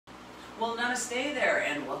Well, namaste there,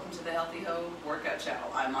 and welcome to the Healthy Ho Workout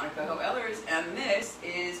Channel. I'm Monica Ho Ehlers, and this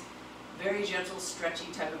is very gentle, stretchy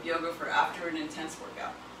type of yoga for after an intense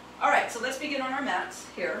workout. All right, so let's begin on our mats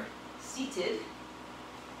here, seated.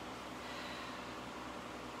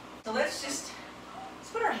 So let's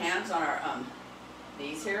put our hands on our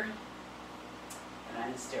knees here, and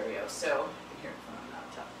I'm in stereo, so you can hear it from the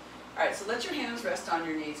laptop. All right, so let your hands rest on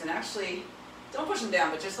your knees, and actually, don't push them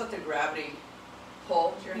down, but just let the gravity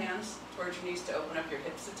pull your hands towards your knees to open up your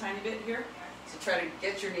hips a tiny bit here. So try to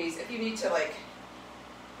get your knees, if you need to like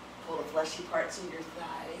pull the fleshy parts of your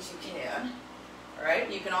thighs, you can. All right,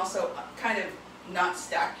 you can also kind of not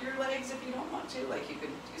stack your legs if you don't want to. Like you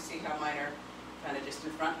see how mine are kind of just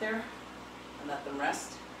in front there, and let them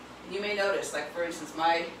rest. And you may notice, like for instance,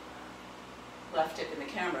 my left hip in the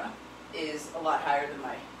camera is a lot higher than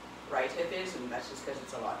my right hip is, and that's just because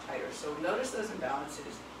it's a lot tighter. So notice those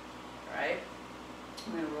imbalances, all right?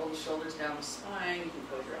 I'm going to roll the shoulders down the spine. You can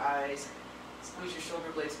close your eyes. Squeeze your shoulder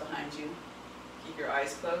blades behind you. Keep your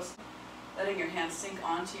eyes closed. Letting your hands sink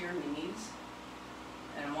onto your knees.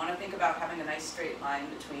 And I want to think about having a nice straight line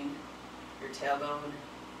between your tailbone,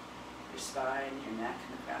 your spine, your neck,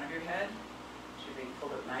 and the crown of your head. So you're being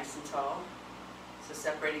pulled up nice and tall. So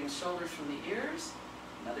separating the shoulders from the ears.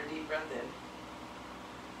 Another deep breath in.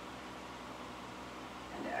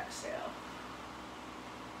 And exhale.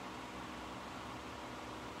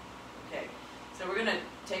 Okay, so we're going to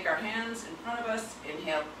take our hands in front of us,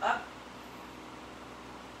 inhale up,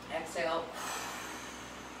 exhale,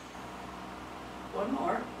 one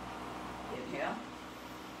more, inhale,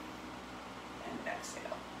 and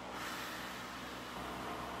exhale.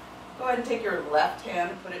 Go ahead and take your left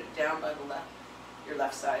hand and put it down by your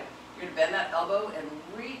left side. You're going to bend that elbow and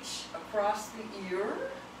reach across the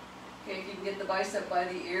ear. Okay, if you can get the bicep by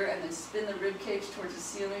the ear and then spin the rib cage towards the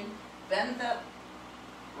ceiling, bend that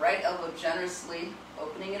right elbow generously,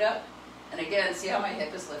 opening it up. And again, see how my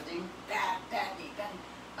hip is lifting?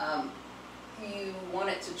 You want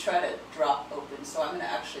it to try to drop open. So I'm going to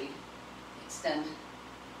actually extend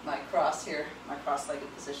my cross here, my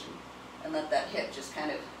cross-legged position, and let that hip just kind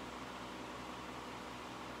of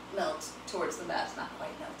melt towards the mat. It's not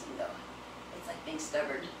quite melting though. It's like being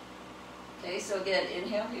stubborn. Okay, so again,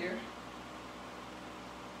 inhale here.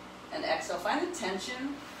 And exhale. Find the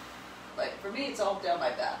tension. Like for me, it's all down my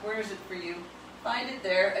back. Where is it for you? Find it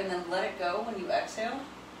there and then let it go when you exhale.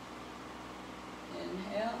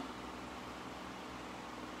 Inhale.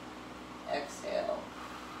 Exhale.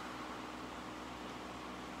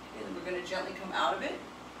 Okay, then we're going to gently come out of it.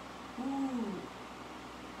 Ooh.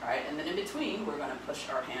 All right, and then in between, we're going to push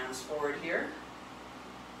our hands forward here.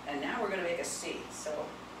 And now we're going to make a C. So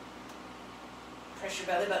press your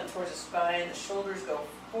belly button towards the spine. The shoulders go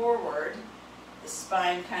forward. The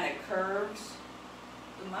spine kind of curves.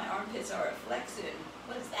 Ooh, my armpits are flexing.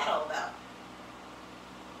 What is that all about?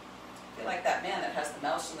 I feel like that man that has the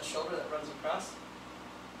mouse on the shoulder that runs across.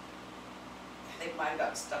 I think mine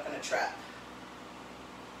got stuck in a trap.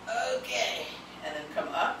 Okay, and then come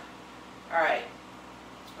up. All right,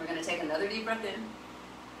 we're going to take another deep breath in.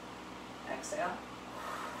 Exhale.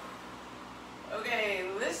 Okay,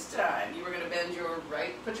 this time you are going to bend your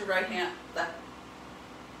right, put your right hand, put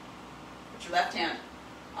your left hand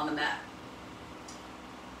on the mat.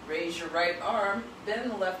 Raise your right arm, bend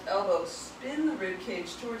the left elbow, spin the rib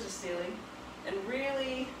cage towards the ceiling, and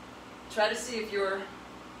really try to see if your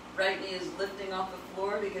right knee is lifting off the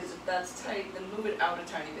floor, because if that's tight, then move it out a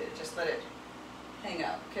tiny bit. Just let it hang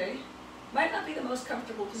out, okay? Might not be the most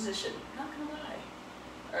comfortable position, not gonna lie.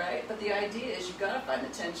 All right, but the idea is you've got to find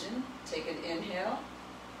the tension. Take an inhale,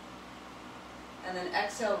 and then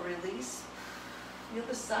exhale, release. Feel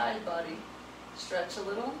the side body stretch a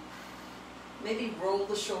little. Maybe roll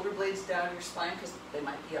the shoulder blades down your spine because they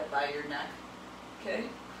might be up by your neck. Okay?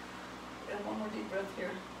 And one more deep breath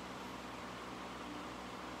here.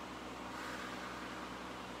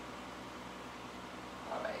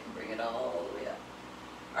 All right, bring it all the way up.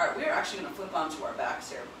 All right, we're actually going to flip onto our backs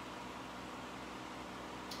here.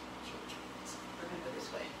 We're going to go this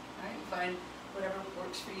way. All right, find whatever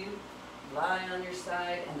works for you. Lie on your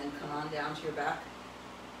side and then come on down to your back.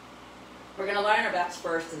 We're going to lie on our backs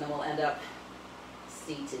first, and then we'll end up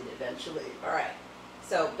seated eventually. All right,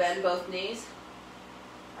 so bend both knees.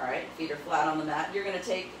 All right, feet are flat on the mat. You're going to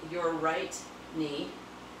take your right knee,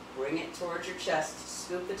 bring it towards your chest,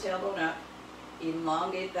 scoop the tailbone up,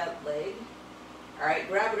 elongate that leg. All right,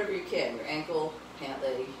 grab whatever you can, your ankle, pant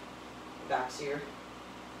leg, the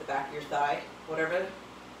back of your thigh, whatever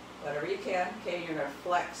you can. Okay, you're going to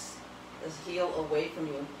flex this heel away from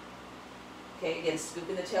you. Okay, again,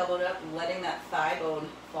 scooping the tailbone up and letting that thigh bone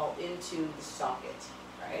fall into the socket,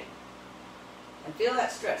 right? And feel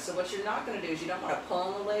that stretch. So what you're not going to do is you don't want to pull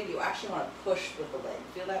on the leg, you actually want to push with the leg.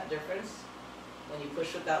 Feel that difference when you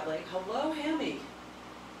push with that leg? Hello, Hammy.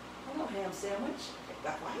 Hello, ham sandwich.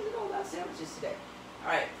 Okay, why are you all about sandwiches today?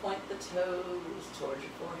 All right, point the toes towards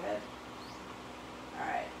your forehead. All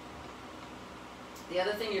right. The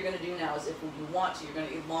other thing you're going to do now is if you want to, you're going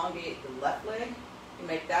to elongate the left leg and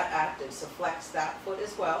make that active. So flex that foot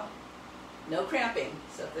as well. No cramping.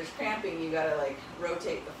 So if there's cramping, you got to like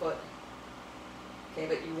rotate the foot. Okay,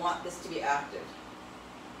 but you want this to be active.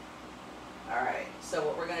 All right, so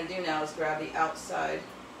what we're going to do now is grab the outside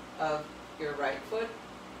of your right foot,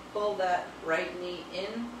 pull that right knee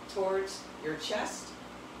in towards your chest.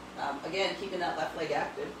 Again, keeping that left leg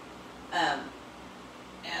active.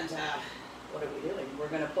 What are we doing? We're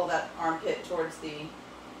going to pull that armpit towards the,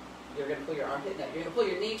 you're going to pull your armpit, no, you're going to pull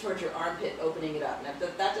your knee towards your armpit, opening it up. Now,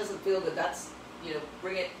 if that doesn't feel good, that's,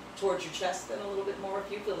 bring it towards your chest then a little bit more.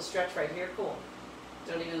 If you feel the stretch right here, cool.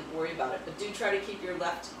 Don't even worry about it. But do try to keep your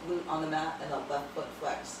left glute on the mat and the left foot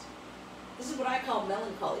flexed. This is what I call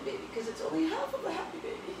melancholy baby, because it's only half of a happy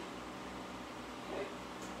baby. Okay?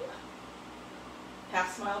 Yeah.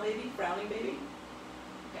 Half smile baby, frowning baby.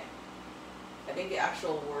 Okay. I think the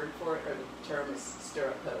actual word for it, or the term, is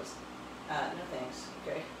stirrup pose. No thanks.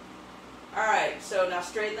 Okay. All right, so now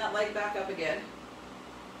straighten that leg back up again.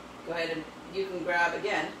 Go ahead and you can grab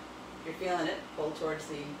again, if you're feeling it, pull towards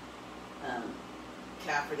the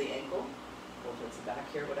calf or the ankle, pull towards the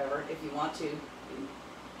back here, whatever. If you want to, you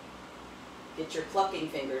get your plucking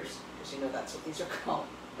fingers, because you know that's what these are called,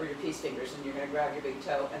 or your peace fingers, and you're going to grab your big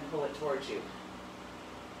toe and pull it towards you.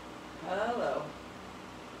 Hello.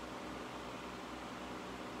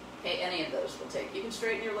 Okay, any of those will take. You can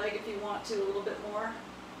straighten your leg if you want to a little bit more.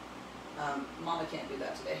 Mama can't do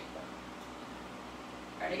that today.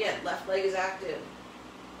 All right, again, left leg is active.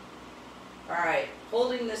 All right,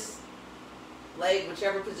 holding this leg,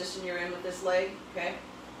 whichever position you're in with this leg, okay?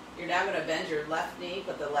 You're now going to bend your left knee,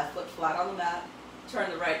 put the left foot flat on the mat,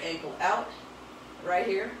 turn the right ankle out, right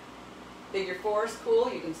here. Figure 4 is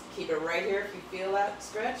cool. You can keep it right here if you feel that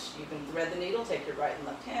stretch. You can thread the needle, take your right and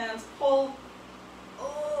left hands, pull.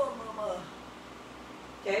 Oh, mama.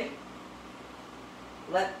 Okay?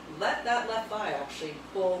 Let that left thigh actually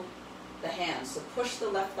pull the hands. So push the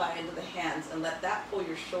left thigh into the hands and let that pull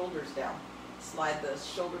your shoulders down. Slide the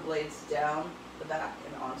shoulder blades down the back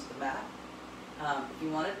and onto the mat. If you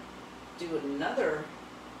want to do another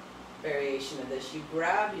variation of this, you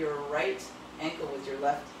grab your right ankle with your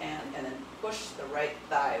left hand and then push the right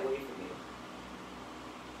thigh away from you.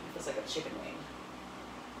 It feels like a chicken wing.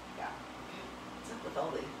 Yeah. What's up with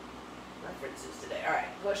all the references today? All right,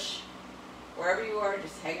 push. Wherever you are,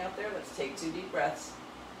 just hang out there. Let's take 2 deep breaths.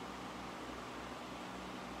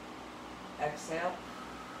 Exhale.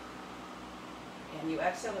 And you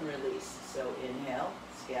exhale and release. So inhale,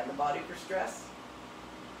 scan the body for stress.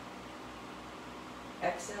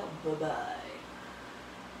 Exhale, bye-bye.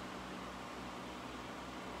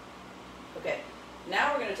 Okay,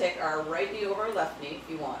 now we're going to take our right knee over our left knee if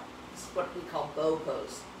you want. This is what we call bow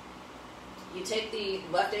pose. You take the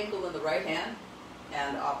left ankle in the right hand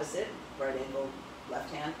and opposite, right ankle,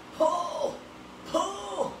 left hand. Pull!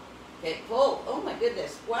 Pull! Okay, pull. Oh my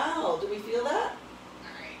goodness. Wow, do we feel that?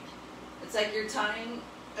 It's like you're tying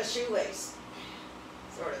a shoelace.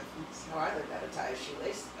 Sort of. That's how I learned how to tie a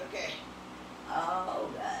shoelace. Okay. All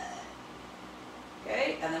right.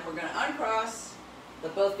 Okay, and then we're going to uncross,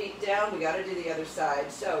 put both feet down. We got to do the other side.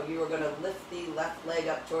 So you are going to lift the left leg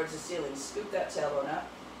up towards the ceiling. Scoop that tailbone up.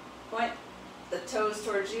 Point the toes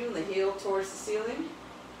towards you and the heel towards the ceiling.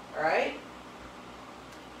 All right.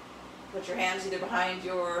 Put your hands either behind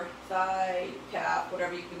your thigh, calf,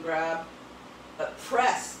 whatever you can grab. But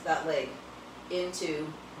press that leg into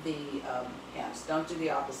the hands. Don't do the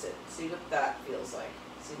opposite. See what that feels like.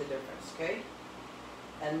 See the difference, okay?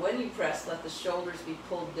 And when you press, let the shoulders be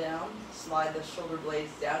pulled down. Slide the shoulder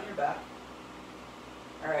blades down your back.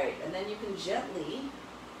 All right, and then you can gently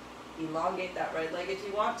elongate that right leg if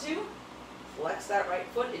you want to. Flex that right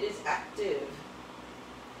foot. It is active.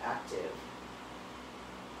 Active.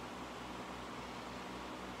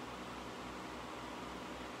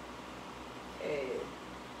 Okay.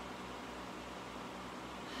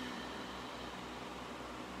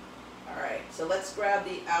 All right, so let's grab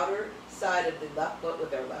the outer side of the left foot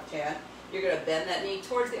with our left hand. You're going to bend that knee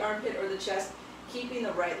towards the armpit or the chest, keeping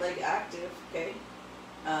the right leg active, okay?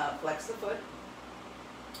 Flex the foot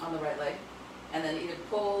on the right leg, and then either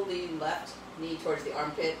pull the left knee towards the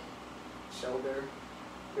armpit, shoulder,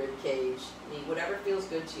 rib cage, knee, whatever feels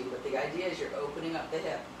good to you. But the idea is you're opening up the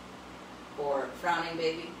hip for frowning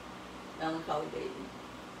baby, melancholy baby.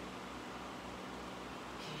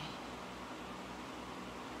 Okay.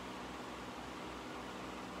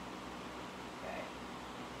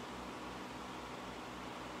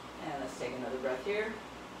 breath here.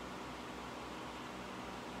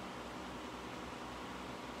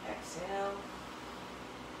 Exhale.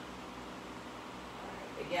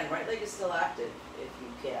 Again, right leg is still active if you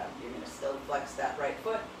can. You're going to still flex that right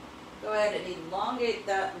foot. Go ahead and elongate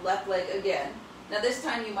that left leg again. Now this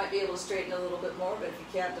time you might be able to straighten a little bit more, but if you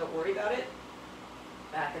can't, don't worry about it.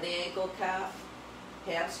 Back of the ankle, calf,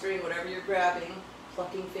 hamstring, whatever you're grabbing,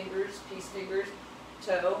 plucking fingers, peace fingers,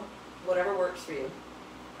 toe, whatever works for you.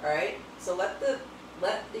 Alright? So let the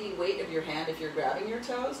weight of your hand, if you're grabbing your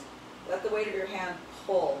toes, let the weight of your hand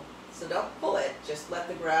pull. So don't pull it, just let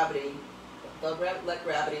the gravity, let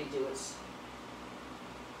gravity do its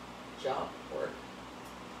job, work.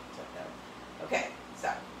 Okay,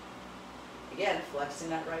 so again, flexing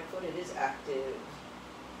that right foot, it is active.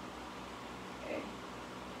 Okay.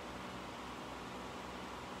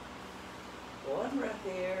 One breath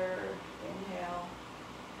here, inhale,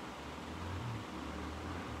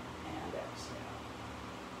 and exhale.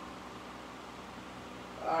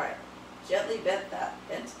 All right, gently bend that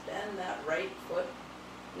right foot,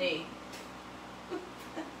 knee.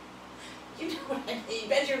 You know what I mean,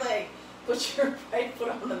 bend your leg, put your right foot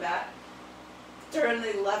on the mat, turn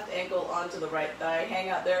the left ankle onto the right thigh, hang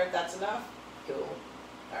out there if that's enough, cool.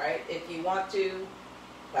 All right, if you want to,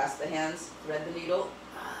 clasp the hands, thread the needle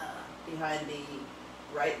behind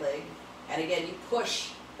the right leg, and again, you push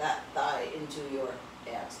that thigh into your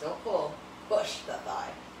hands. Don't pull, push the thigh.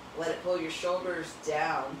 Let it pull your shoulders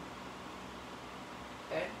down,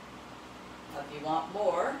 okay? Now if you want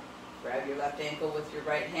more, grab your left ankle with your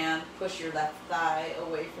right hand, push your left thigh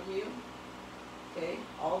away from you, okay?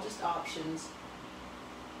 All just options.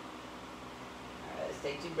 All right, let's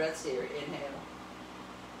take 2 breaths here. Inhale.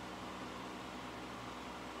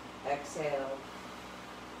 Exhale.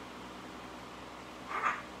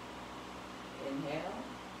 Inhale.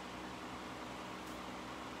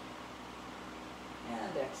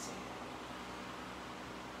 And exhale.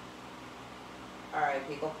 All right,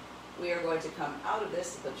 people. We are going to come out of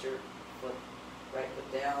this. Put your foot, right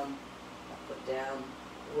foot down, left foot down.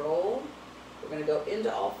 Roll. We're going to go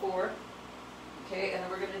into all 4. Okay, and then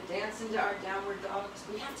we're going to dance into our downward dog.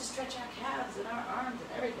 We have to stretch our calves and our arms and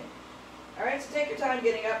everything. All right, so take your time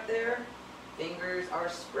getting up there. Fingers are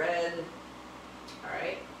spread. All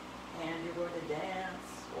right, and you're going to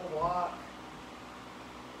dance or walk.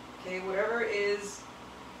 Okay, whatever is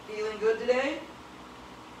feeling good today.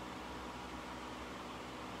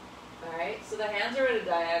 All right, so the hands are at a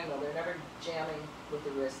diagonal. They're never jamming with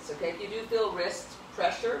the wrists. Okay, if you do feel wrist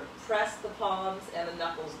pressure, press the palms and the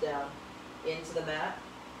knuckles down into the mat.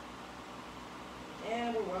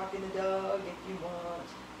 And we're walking the dog if you want.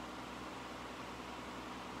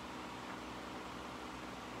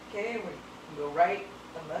 Okay, we can go right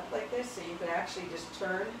and left like this, so you can actually just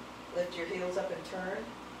turn, lift your heels up and turn.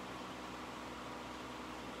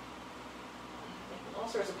 All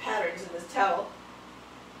sorts of patterns in this towel.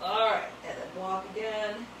 All right, and then walk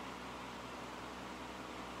again.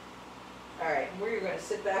 All right, and we're going to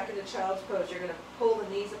sit back into child's pose. You're going to pull the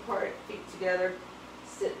knees apart, feet together,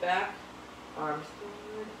 sit back, arms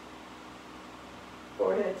forward,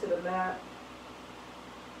 forehead to the mat.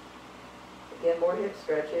 Again, more hip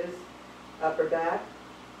stretches, upper back.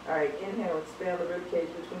 All right, inhale, expand the rib cage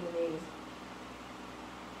between the knees.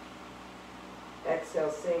 Exhale,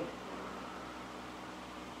 sink.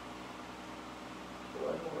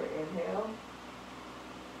 One more inhale.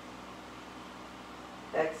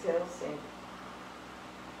 Exhale, sink.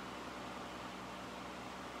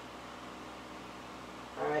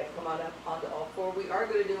 All right, come on up onto all 4. We are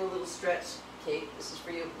going to do a little stretch. Kate, this is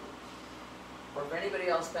for you. Or for anybody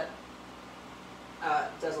else that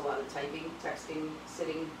does a lot of typing, texting,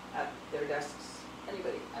 sitting at their desks.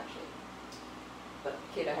 Anybody, actually. But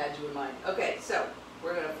Kate, I had you in mind. Okay, so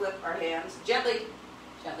we're going to flip our hands gently.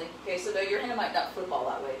 Gently. Okay, so your hand might not flip all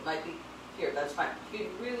that way. It might be here. That's fine. Be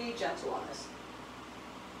really gentle on this.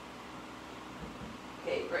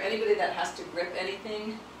 Okay, for anybody that has to grip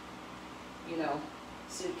anything, you know,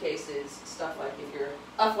 suitcases, stuff like if you're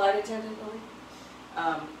a flight attendant, really,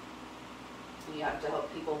 you have to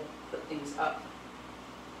help people put things up.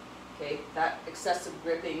 Okay, that excessive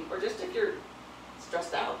gripping, or just if you're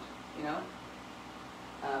stressed out, you know,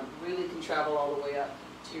 really can travel all the way up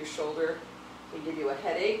to your shoulder. Can give you a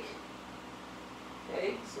headache.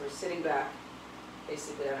 Okay, so we're sitting back.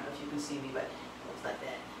 Basically, I don't know if you can see me, but it looks like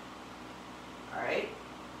that. All right.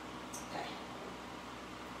 Okay.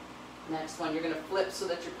 Next one, you're going to flip so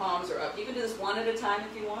that your palms are up. You can do this one at a time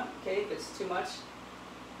if you want. Okay, if it's too much.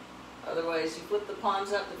 Otherwise, you flip the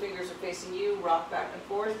palms up. The fingers are facing you. Rock back and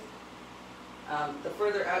forth. The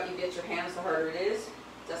further out you get your hands, the harder it is.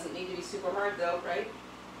 Doesn't need to be super hard though, right?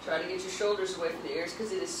 Try to get your shoulders away from the ears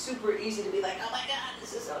because it is super easy to be like, oh my God,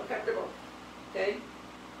 this is so uncomfortable. Okay?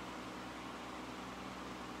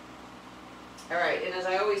 All right, and as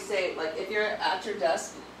I always say, like if you're at your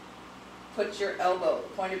desk, put your elbow, the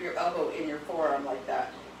point of your elbow in your forearm like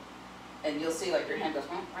that. And you'll see like your hand goes,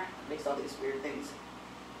 makes all these weird things.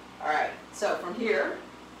 All right, so from here,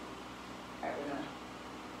 all right, we're gonna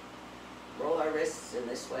roll our wrists in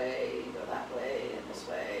this way, go that way, and this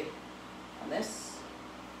way, and this,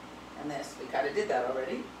 and this. We kind of did that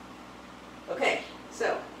already. Okay,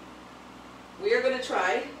 so we are gonna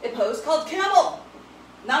try a pose called camel,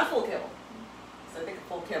 not a full camel. So I think a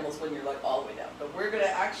full camel is when you're like all the way down, but we're gonna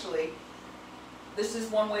actually, this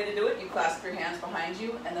is one way to do it. You clasp your hands behind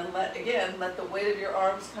you and then let the weight of your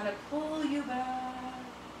arms kind of pull you back.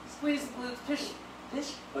 Squeeze the glutes,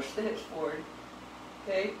 push the hips forward.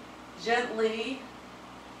 Okay? Gently,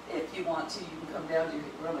 if you want to, you can come down to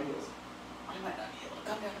your my heels. I might not be able to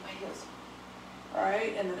come down to my heels. All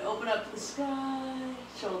right, and then open up to the sky,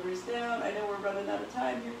 shoulders down. I know we're running out of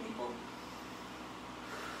time here, people.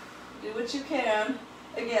 Do what you can.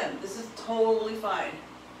 Again, this is totally fine.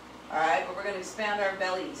 All right, but we're going to expand our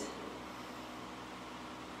bellies.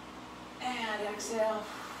 And exhale.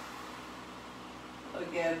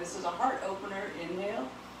 Again, this is a heart opener. Inhale.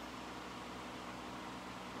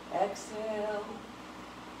 Exhale.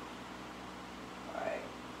 All right.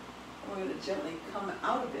 We're going to gently come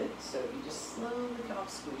out of it. So you just slowly come up,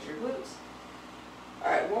 squeeze your glutes.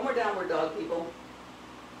 All right, one more downward dog, people.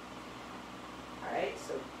 All right,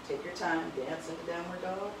 so take your time, dance into downward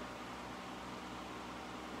dog.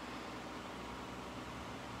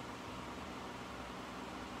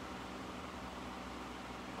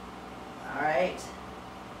 All right,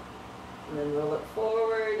 and then roll it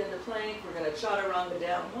forward into plank. We're going to chaturanga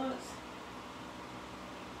down once,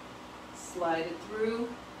 slide it through,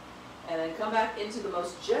 and then come back into the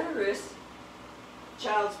most generous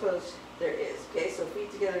child's pose there is. Okay, so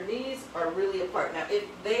feet together, knees are really apart. Now, if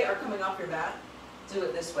they are coming off your mat, do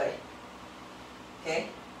it this way. Okay,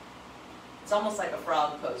 it's almost like a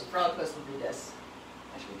frog pose. A frog pose would be this.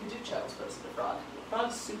 Actually, we could do child's pose with a frog. The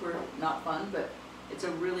frog's super not fun, but it's a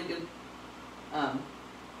really good.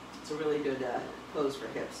 Pose for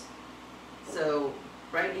hips. So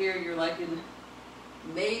right here, you're like in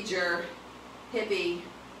major hippie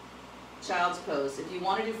child's pose. If you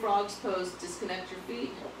want to do frog's pose, disconnect your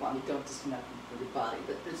feet. Well, don't disconnect them from your body,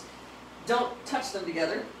 but just don't touch them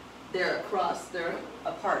together. They're across, they're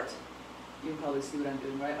apart. You can probably see what I'm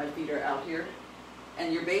doing, right? My feet are out here.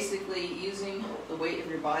 And you're basically using the weight of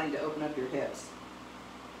your body to open up your hips.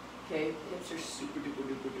 Okay, hips are super duper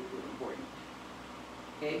duper duper important.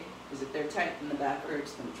 Okay, because if they're tight in the back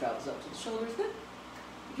hurts, then it travels up to the shoulders. Good.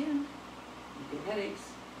 Again, you get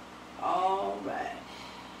headaches. All right.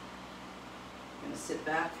 I'm going to sit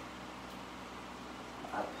back.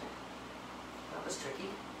 Up. That was tricky.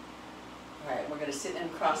 All right, we're going to sit in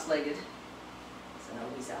cross-legged. So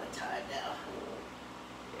nobody's out of time now.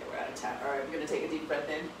 Yeah, we're out of time. All right, we're going to take a deep breath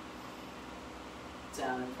in.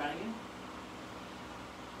 Down in front of you.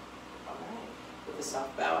 All right. With a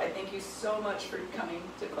soft bow. I thank you so much for coming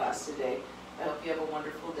to class today. I hope you have a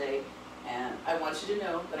wonderful day. And I want you to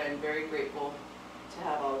know that I'm very grateful to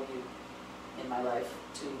have all of you in my life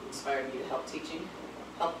to inspire me to help teaching,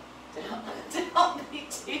 to help me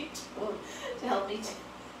teach,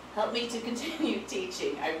 help me to continue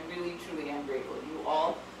teaching. I really, truly am grateful. You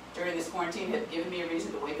all, during this quarantine, have given me a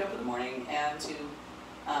reason to wake up in the morning and to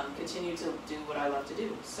continue to do what I love to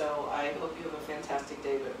do. So I hope you have a fantastic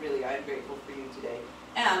day, but really, I'm grateful for you today.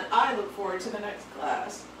 And I look forward to the next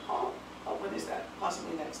class. Oh, when is that?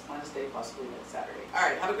 Possibly next Wednesday, possibly next Saturday. All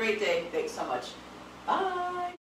right, have a great day. Thanks so much. Bye.